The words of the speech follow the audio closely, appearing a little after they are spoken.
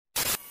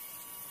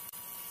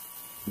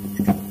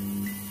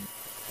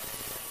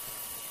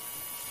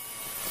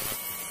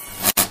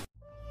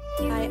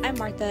Hi, I'm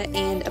Martha,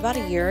 and about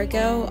a year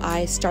ago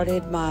I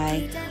started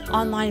my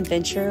online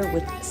venture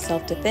with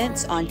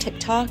self-defense on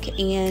TikTok,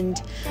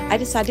 and I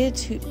decided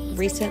to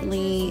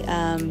recently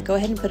go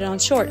ahead and put it on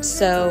shorts.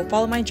 So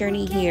follow my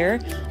journey here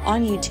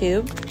on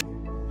YouTube,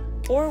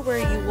 or where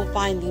you will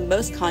find the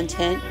most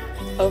content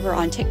over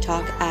on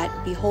TikTok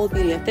at Behold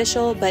Beauty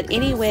Official. But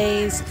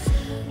anyways,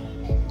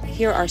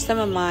 here are some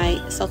of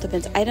my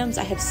self-defense items.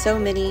 I have so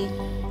many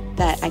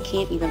that I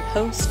can't even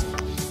post,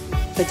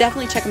 but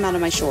definitely check them out on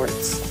my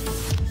shorts.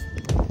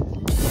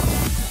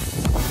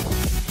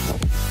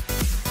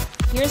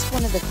 Here's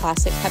one of the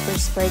classic pepper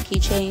spray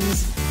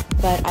keychains,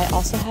 but I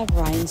also have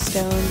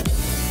rhinestone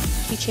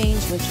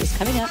keychains, which is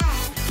coming up.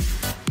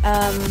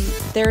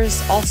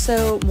 There's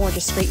also more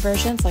discreet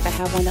versions, like I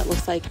have one that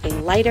looks like a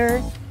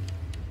lighter.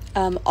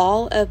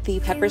 All of the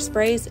pepper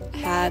sprays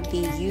have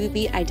the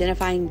UV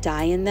identifying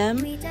dye in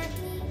them.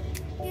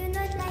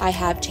 I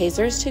have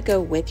tasers to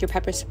go with your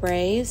pepper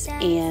sprays,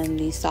 and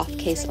the soft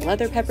case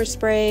leather pepper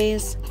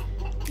sprays.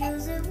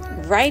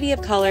 Variety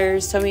of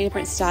colors, so many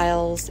different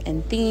styles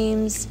and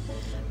themes.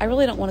 I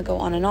really don't want to go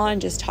on and on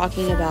just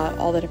talking about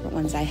all the different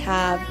ones I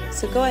have,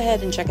 so go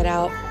ahead and check it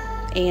out.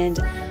 And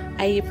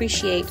I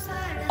appreciate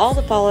all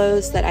the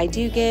follows that I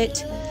do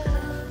get.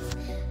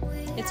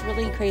 It's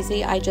really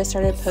crazy. I just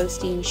started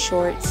posting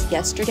shorts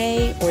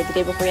yesterday or the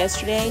day before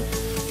yesterday,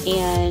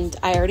 and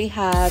I already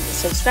have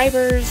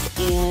subscribers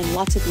and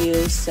lots of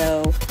views,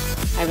 so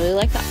I really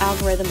like the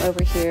algorithm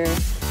over here.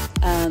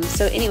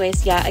 So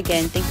anyways, yeah,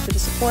 again, thank you for the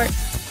support,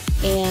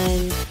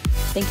 and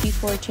thank you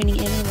for tuning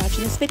in and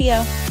watching this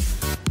video.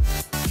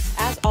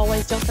 As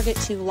always, don't forget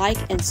to like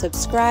and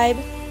subscribe,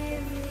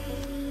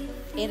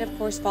 and of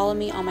course follow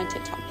me on my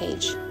TikTok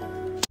page.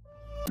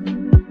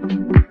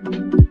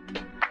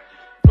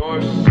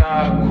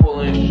 Northside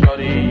coolin'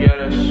 shorty, yeah,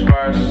 that's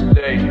where I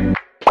stay.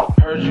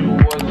 Heard you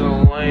was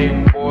a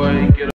lame boy, get